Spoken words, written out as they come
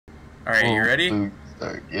Alright, you ready?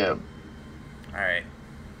 Yeah. Alright.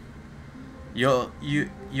 You'll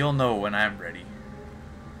know when I'm ready.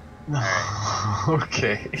 Alright.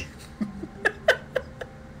 Okay.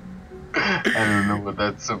 I don't know what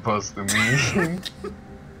that's supposed to mean.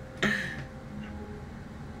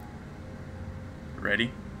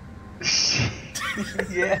 Ready?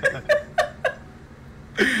 Yeah.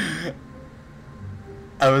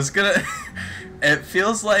 I was gonna it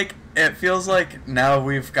feels like now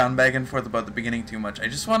we've gone back and forth about the beginning too much. I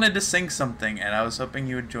just wanted to sing something and I was hoping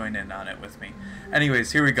you would join in on it with me.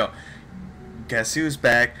 Anyways, here we go. Guess who's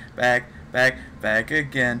back again.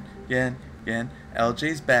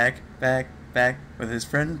 LJ's back with his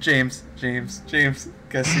friend James.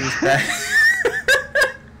 Guess who's back?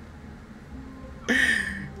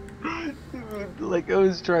 Like, I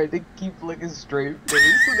was trying to keep like a straight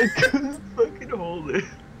face and I couldn't fucking hold it.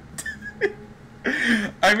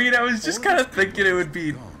 I mean, I was just kind of thinking it would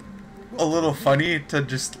be a little funny to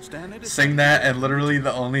just sing that, and literally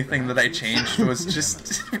the only thing that I changed was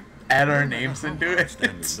just add our names into it.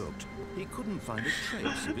 He couldn't find a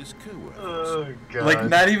trace of his coworkers. Oh, God. Like,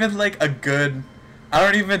 not even like a good... I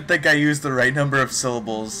don't even think I used the right number of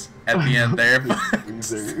syllables at the end there, but...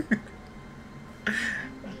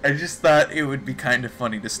 I just thought it would be kind of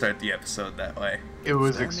funny to start the episode that way. It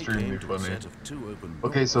was extremely funny.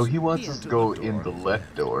 Okay, so he wants us to go in the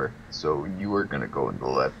left door, so you are gonna go in the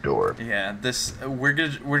left door. Yeah, we're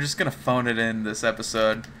just gonna phone it in this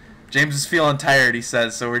episode. James is feeling tired, he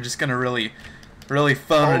says, so we're just gonna really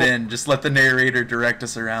phone it in. Just let the narrator direct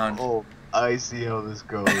us around. Oh, I see how this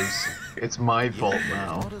goes. It's my fault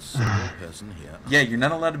now. Yeah, you're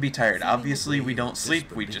not allowed to be tired. Obviously, we don't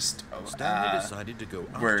sleep. We just we're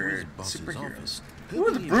superheroes. Ooh,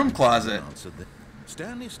 the broom closet.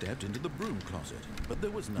 Stanley stepped into the broom closet, but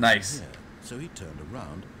there was nothing Nice. here, so he turned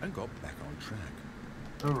around and got back on track.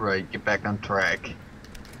 Alright, get back on track.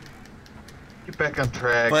 Get back on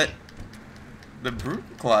track. But the broom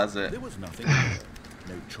closet. There was nothing here.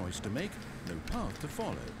 No choice to make, no path to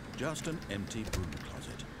follow. Just an empty broom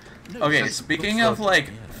closet. No Okay, sense speaking of like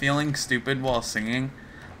feeling stupid while singing,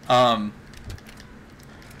 the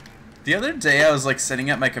other day I was like sitting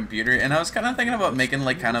at my computer and I was kind of thinking about making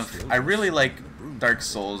like I really like Dark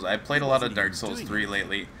Souls. I played a lot of Dark Souls 3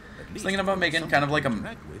 lately. I was thinking about making kind of like making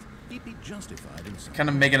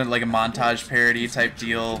it like a montage parody type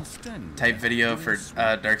video for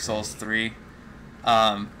Dark Souls 3,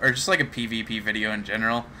 or just like a PvP video in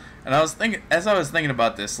general. And as I was thinking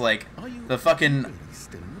about this, like the fucking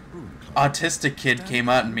autistic kid came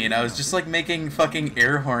out in me, and I was just like making fucking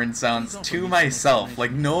air horn sounds to myself.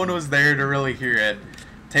 Like no one was there to really hear it.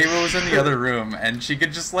 Tava was in the other room, and she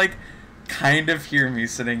could just like kind of hear me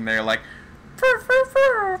sitting there, like,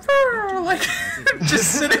 like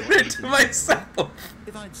just sitting there to myself.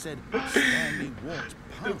 If I'd said Stanley walked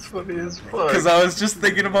That's funny as fuck. Because I was just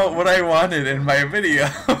thinking about what I wanted in my video.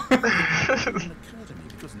 Because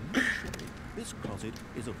naturally, this closet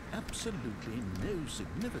is of absolutely no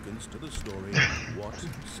significance to the story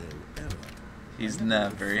whatsoever. He's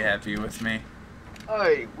not very happy with me.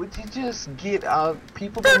 Alright, would you just get out?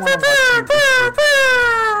 People don't want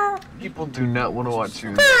to watch you. People do not want to watch you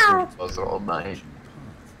in the puzzle all night.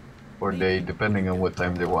 Or day, depending on what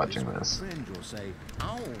time they're watching this. Friend will say,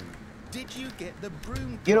 "Oh, did you get the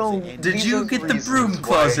broom You know, closet ending?" Did you get the broom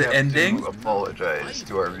closet ending? Apologize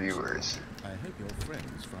to our viewers. I hope your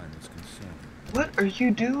friends find this concerning. What are you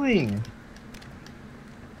doing?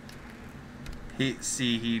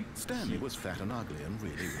 Stanley was fat and ugly and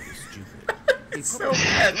really stupid. He So probably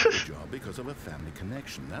bad. got the job because of a family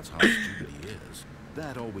connection. That's how stupid he is.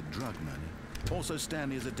 That or with drug money. Also,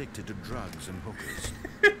 Stanley is addicted to drugs and hookers.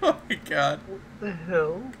 Oh my god. What the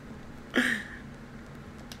hell?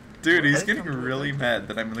 Dude, he's getting really mad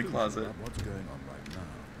that I'm in the closet. What's going on right now?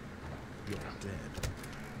 You're dead.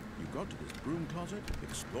 You got to this broom closet,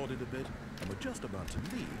 explored it a bit, and were just about to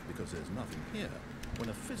leave because there's nothing here, when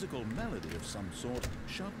a physical malady of some sort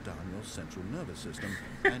shut down your central nervous system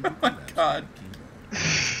and you collapsed on the keyboard.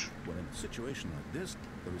 When in a situation like this,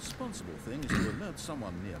 the responsible thing is to alert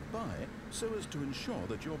someone nearby so as to ensure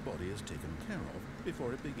that your body is taken care of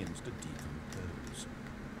before it begins to decompose.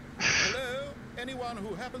 Hello? Anyone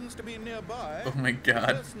who happens to be nearby? Oh my The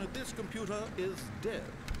god. person at this computer is dead.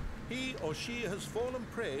 He or she has fallen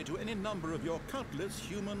prey to any number of your countless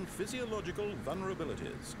human physiological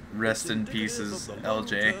vulnerabilities. Rest It's in indicative pieces, of the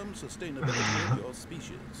LJ. long-term sustainability of your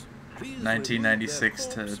species. Please 1996 remove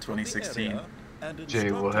to their corpse from the 2016. area and Jay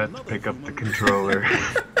will instruct have to another pick up the human controller.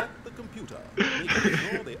 at the computer, making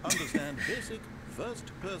sure they understand basic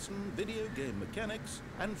first-person video game mechanics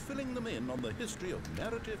and filling them in on the history of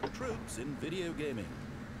narrative tropes in video gaming.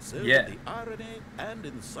 so Yeah. that the irony and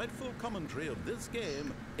insightful commentary of this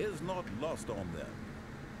game is not lost on them.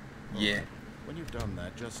 Yeah. Alright, when you've done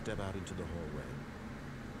that, just step out into the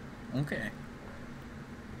hallway. Okay.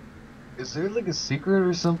 Is there like a secret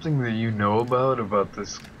or something that you know about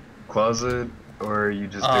this closet, or are you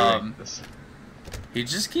just doing this? He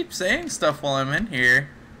just keeps saying stuff while I'm in here.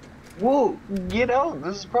 Well, you know,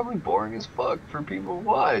 this is probably boring as fuck for people to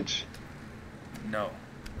watch. No.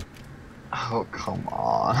 Oh, come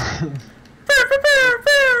on.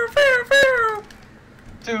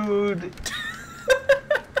 Dude.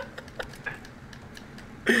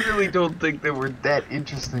 I really don't think that we're that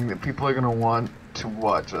interesting that people are gonna want to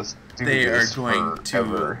watch us do They are this going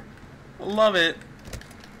forever. to love it.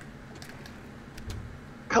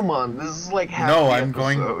 Come on, this is like half No, the I'm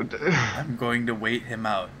episode. I'm going to wait him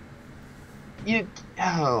out.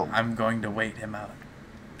 Oh. I'm going to wait him out.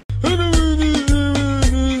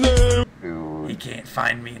 Dude. He can't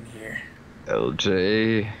find me in here.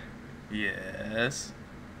 LJ. Yes.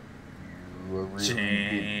 You are really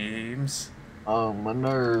James. on my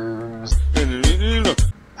nerves.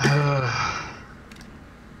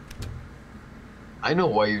 I know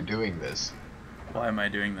why you're doing this. Why am I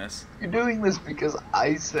doing this? You're doing this because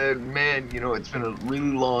I said, man, you know, it's been a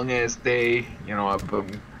really long ass day. You know, I've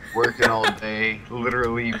been working all day,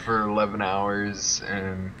 literally for 11 hours,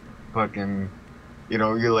 and fucking, you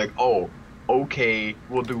know, you're like, oh, okay,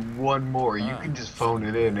 we'll do one more. You can just phone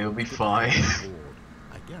it in, it'll be fine.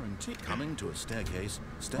 I guarantee. Coming to a staircase,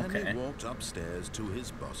 Stanley Okay. walked upstairs to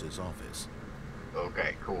his boss's office.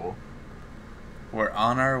 Okay, cool. We're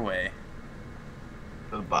on our way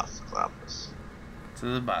To the boss's office. to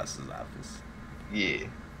the boss's office. Yeah.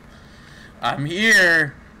 I'm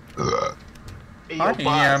here. Hey, I yo,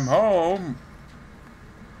 am boss. home.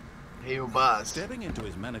 Hey, yo, boss. Stepping into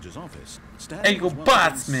his manager's office, Stanley Hey, yo, was once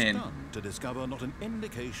boss, again man. stunned to discover not an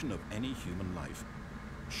indication of any human life.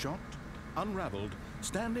 Shocked, unraveled,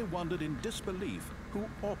 Stanley wondered in disbelief who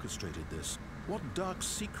orchestrated this. What dark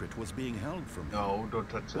secret was being held from him? No, don't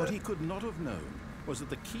touch What that. he could not have known was that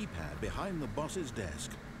the keypad behind the boss's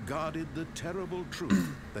desk guarded the terrible truth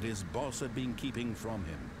that his boss had been keeping from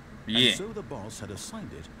him. Yeah. And so the boss had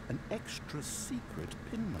assigned it an extra secret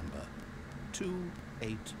PIN number,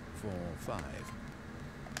 2845.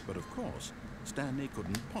 But of course, Stanley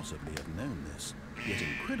couldn't possibly have known this. Yet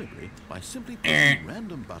incredibly, by simply pushing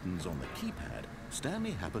random buttons on the keypad,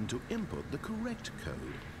 Stanley happened to input the correct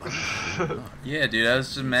code by sheer luck. Yeah, dude, I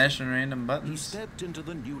was just mashing random He buttons. stepped into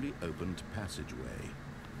the newly opened passageway.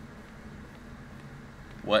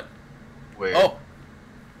 What? Wait. Oh,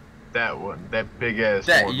 That one. That big ass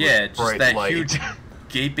that, one. yeah, with just bright that light. huge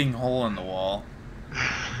gaping hole in the wall.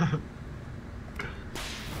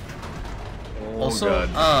 Oh, Also,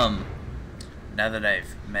 God. now that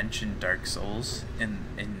I've mentioned Dark Souls in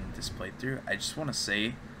this playthrough, I just want to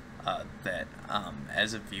say that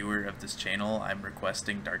as a viewer of this channel, I'm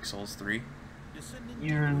requesting Dark Souls 3.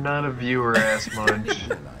 You're not a viewer, ass munch.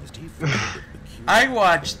 I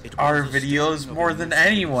watched our videos more than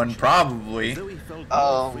anyone, probably.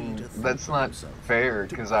 That's not fair,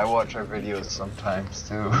 because I watch our videos sometimes,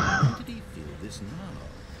 too.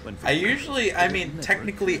 I mean,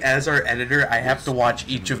 technically, as our editor, I have to watch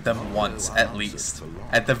each of them once, at least.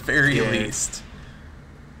 At the very Yeah. least.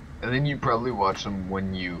 And then you probably watch them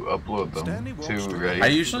when you upload them, too, right? I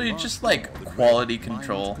usually just, like, quality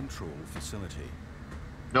control.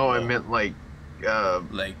 No, I meant, like,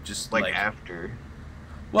 Like, just, like after.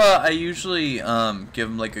 Well, I usually give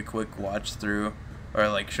them like a quick watch through, or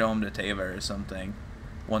like show them to Tava or something,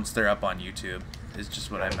 once they're up on YouTube. Is just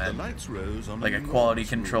what I meant. Like a quality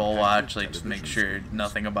control watch, like just make sure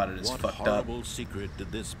nothing about it is fucked up. What horrible secret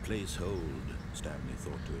did this place hold? Stanley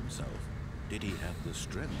thought to himself. Did he have the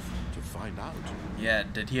strength to find out? Yeah,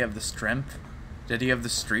 did he have the strength? Did he have the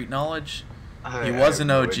street knowledge? I He was have an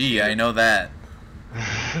no OG, idea. I know that.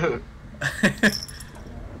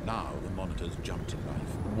 Now the monitors jumped to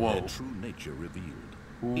life. Whoa. Their true nature revealed.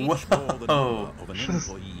 Whoa. Each bore the number of an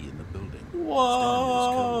employee in the building. Whoa.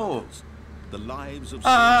 Stanley's co-workers. The lives of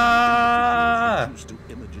Ah. reduced to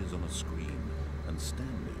images on a screen, and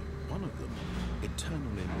Stanley, one of them,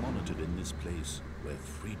 eternally monitored in this place where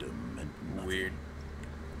freedom meant nothing. Weird.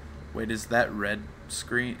 Wait, is that red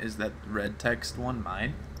screen? Is that red text one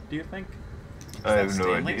mine? Do you think? Is I that have no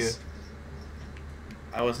Stanley's? idea.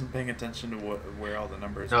 I wasn't paying attention to where all the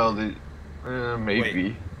numbers No, were.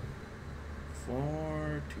 maybe.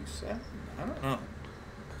 427? I don't know.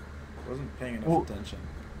 Wasn't paying enough Well, attention.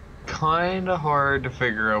 Kinda hard to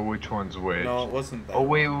figure out which one's which. No, it wasn't that. Oh,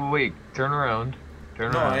 wait. Turn around.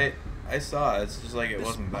 Turn No, around. I I saw it. It's just like it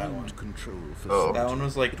wasn't that one. Oh. That one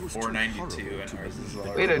was like 492, and ours is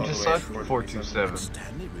all Wait, I all just the saw way at 427.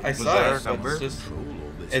 I saw that it, our but number?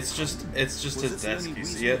 it's just his desk. You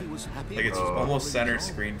see it? Like it's almost center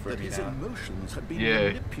screen for me now.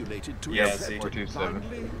 Yeah. Yeah, see.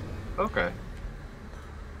 427. Okay.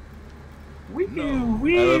 I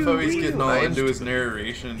love how he's getting all into his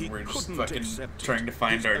narration. And we're just fucking trying to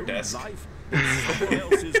find our desk. Someone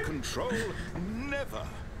else's control? Never.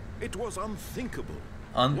 It was unthinkable.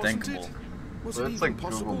 Unthinkable. Well, it's like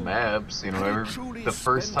Google Maps, you know, the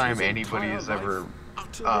first time anybody has ever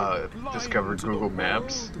discovered Google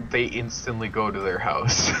Maps, they instantly go to their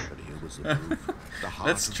house.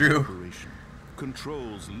 That's true.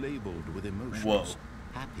 Controls labeled with emotions. Whoa.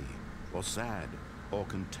 Happy or sad or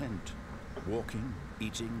content. Walking,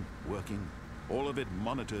 eating, working, all of it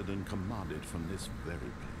monitored and commanded from this very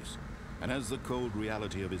place. And as the cold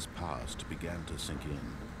reality of his past began to sink in,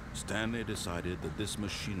 Stanley decided that this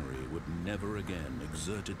machinery would never again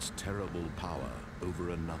exert its terrible power over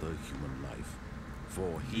another human life.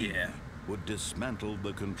 For he would dismantle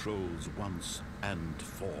the controls once and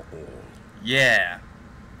for all. Yeah.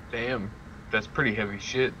 Damn, that's pretty heavy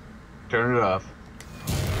shit. Turn it off.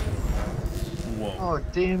 Whoa. Oh,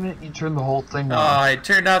 damn it, you turned the whole thing Oh, off. I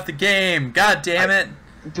turned off the game. God damn it.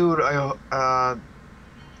 Dude,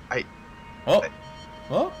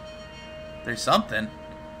 Oh, there's something.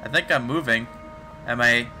 I think I'm moving. Am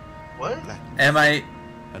I? What? Am I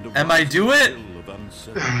do it?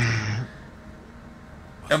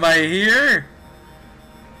 Am I here?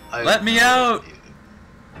 Let me out.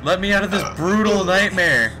 Let me out of this brutal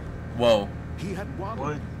nightmare. Whoa. He had won.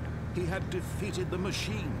 What? He had defeated the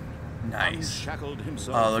machine. Nice. Unshackled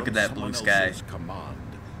himself Oh, look from at that blue someone sky. else's command.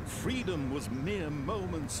 Freedom was mere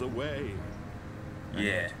moments away.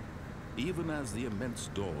 Yeah. Even as the immense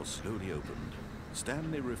door slowly opened,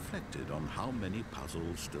 Stanley reflected on how many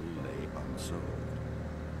puzzles still lay unsolved.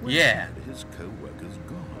 Where Yeah. had his co-workers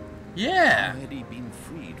gone? Yeah. How had he been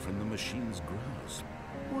freed from the machine's grasp?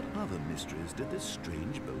 What other mysteries did this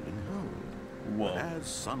strange building hold? Whoa. But as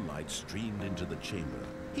sunlight streamed into the chamber,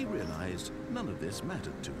 he realized none of this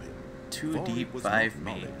mattered to him. Too For deep, it was 5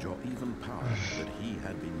 not me. knowledge or even power that he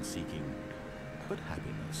had been seeking, but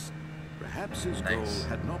happiness. Perhaps his goal Nice.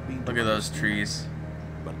 had not been Look to at those understand, trees.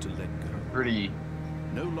 but to let go. Pretty.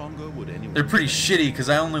 No longer would anyone. They're pretty shitty because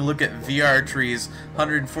I only look at VR trees,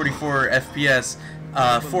 144 FPS,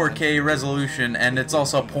 4K resolution, and it's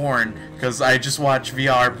also porn because I just watch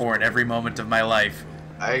VR porn every moment of my life.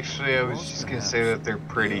 Actually, I was just gonna say that they're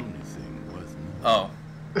pretty. Oh.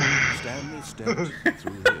 Stanley stepped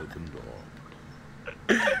through the open door.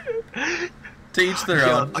 To each their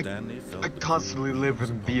own. Stanley felt I the constantly cool live breeze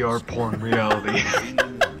in of VR August, porn reality. the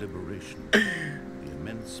feeling of liberation, the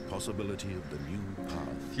immense possibility of the new path.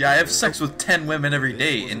 Yeah, I have sex with 10 women every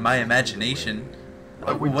day in my imagination.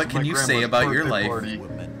 I went What to can my you say grandma's about your birthday life? party Were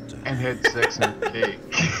meant to and had sex and cake.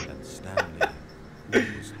 and Stanley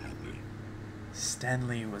was happy.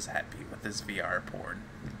 Stanley was happy with his VR porn.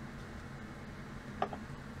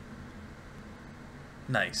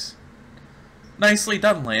 Nice. Nicely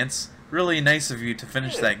done, Lance. Really nice of you to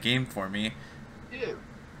finish that game for me. Yeah.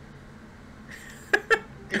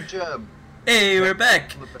 Good job. Hey, we're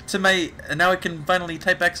back to my. Now I can finally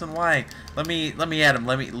type X and Y. Let me add him.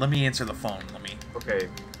 Let me answer the phone. Okay.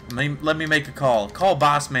 Let me make a call. Call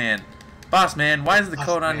Boss Man. Boss Man, why is the Boss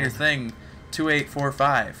code on Man. your thing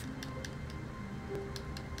 2845?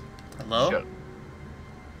 Hello? Shut.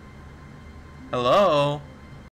 Hello?